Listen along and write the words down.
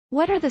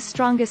What are the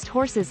strongest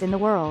horses in the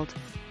world?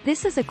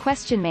 This is a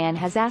question man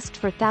has asked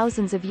for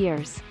thousands of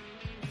years.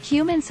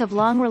 Humans have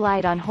long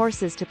relied on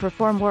horses to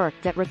perform work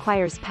that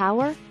requires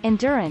power,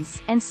 endurance,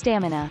 and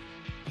stamina.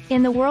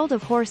 In the world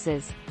of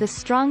horses, the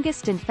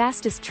strongest and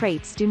fastest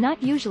traits do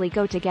not usually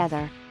go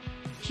together.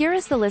 Here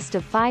is the list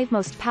of 5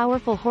 most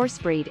powerful horse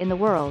breed in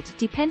the world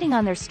depending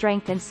on their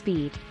strength and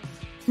speed.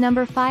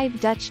 Number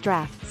 5. Dutch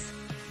Drafts.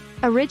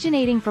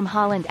 Originating from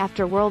Holland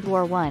after World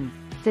War I,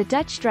 the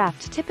Dutch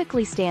Draft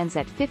typically stands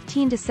at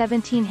 15 to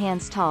 17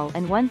 hands tall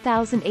and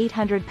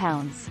 1,800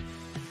 pounds.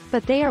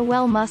 But they are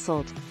well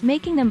muscled,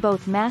 making them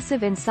both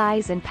massive in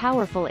size and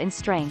powerful in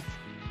strength.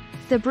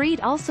 The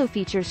breed also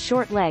features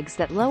short legs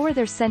that lower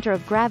their center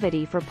of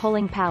gravity for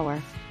pulling power.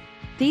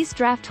 These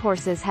draft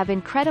horses have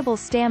incredible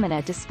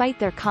stamina despite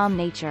their calm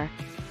nature.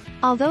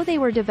 Although they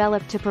were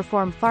developed to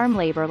perform farm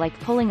labor like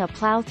pulling a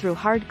plow through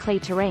hard clay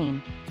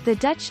terrain, the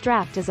Dutch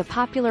Draft is a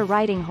popular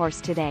riding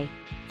horse today.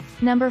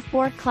 Number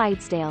 4.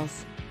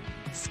 Clydesdales.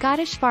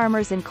 Scottish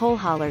farmers and coal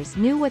haulers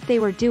knew what they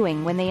were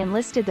doing when they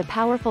enlisted the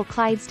powerful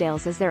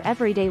Clydesdales as their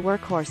everyday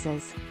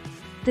workhorses.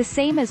 The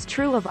same is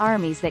true of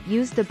armies that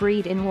used the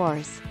breed in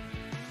wars.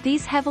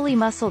 These heavily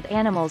muscled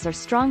animals are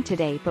strong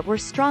today but were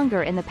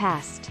stronger in the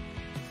past.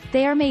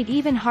 They are made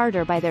even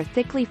harder by their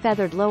thickly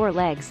feathered lower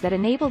legs that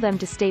enable them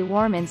to stay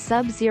warm in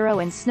sub-zero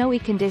and snowy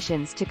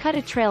conditions to cut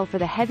a trail for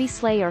the heavy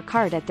sleigh or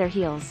cart at their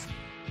heels.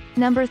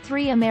 Number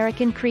 3.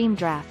 American Cream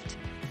Draft.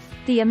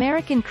 The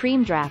American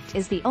Cream Draft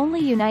is the only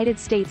United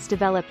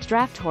States-developed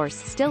draft horse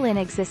still in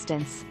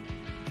existence.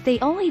 They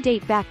only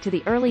date back to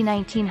the early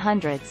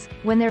 1900s,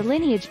 when their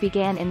lineage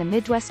began in the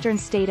Midwestern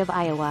state of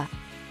Iowa.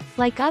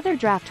 Like other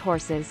draft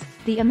horses,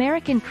 the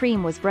American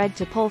Cream was bred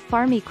to pull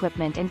farm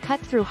equipment and cut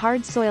through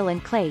hard soil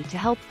and clay to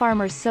help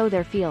farmers sow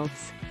their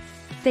fields.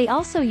 They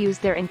also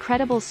used their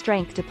incredible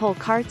strength to pull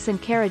carts and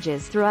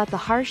carriages throughout the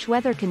harsh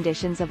weather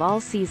conditions of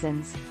all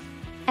seasons.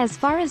 As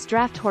far as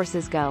draft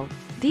horses go,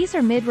 these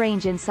are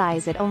mid-range in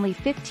size at only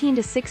 15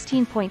 to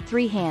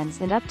 16.3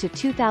 hands and up to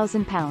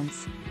 2,000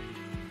 pounds.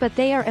 But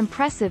they are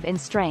impressive in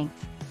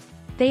strength.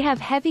 They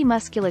have heavy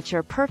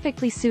musculature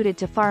perfectly suited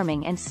to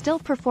farming and still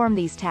perform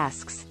these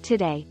tasks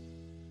today.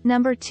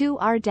 Number 2.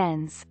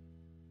 Ardennes.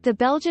 The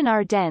Belgian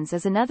Ardennes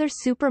is another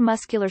super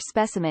muscular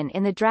specimen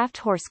in the draft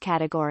horse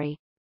category.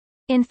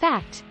 In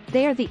fact,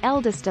 they are the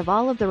eldest of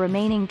all of the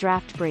remaining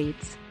draft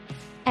breeds.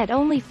 At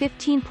only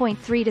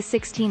 15.3 to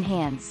 16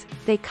 hands,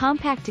 they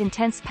compact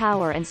intense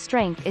power and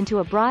strength into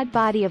a broad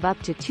body of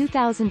up to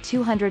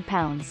 2,200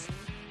 pounds.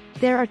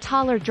 There are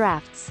taller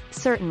drafts,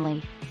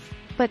 certainly.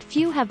 But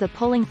few have the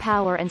pulling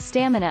power and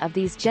stamina of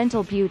these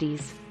gentle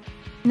beauties.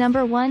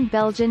 Number 1.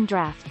 Belgian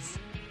Drafts.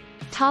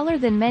 Taller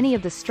than many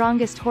of the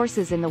strongest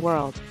horses in the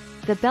world,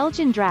 the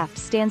Belgian Draft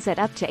stands at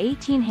up to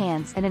 18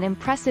 hands and an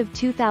impressive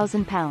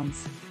 2,000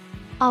 pounds.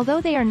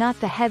 Although they are not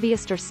the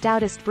heaviest or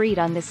stoutest breed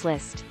on this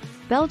list,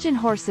 Belgian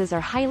horses are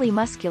highly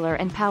muscular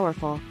and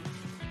powerful.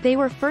 They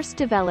were first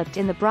developed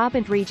in the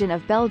Brabant region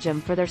of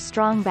Belgium for their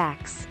strong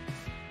backs.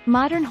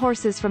 Modern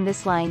horses from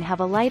this line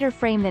have a lighter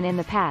frame than in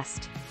the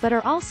past, but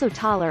are also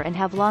taller and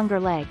have longer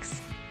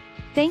legs.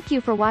 Thank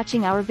you for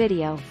watching our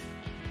video.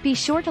 Be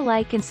sure to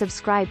like and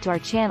subscribe to our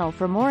channel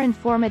for more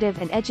informative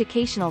and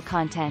educational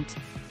content.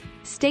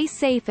 Stay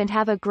safe and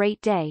have a great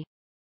day.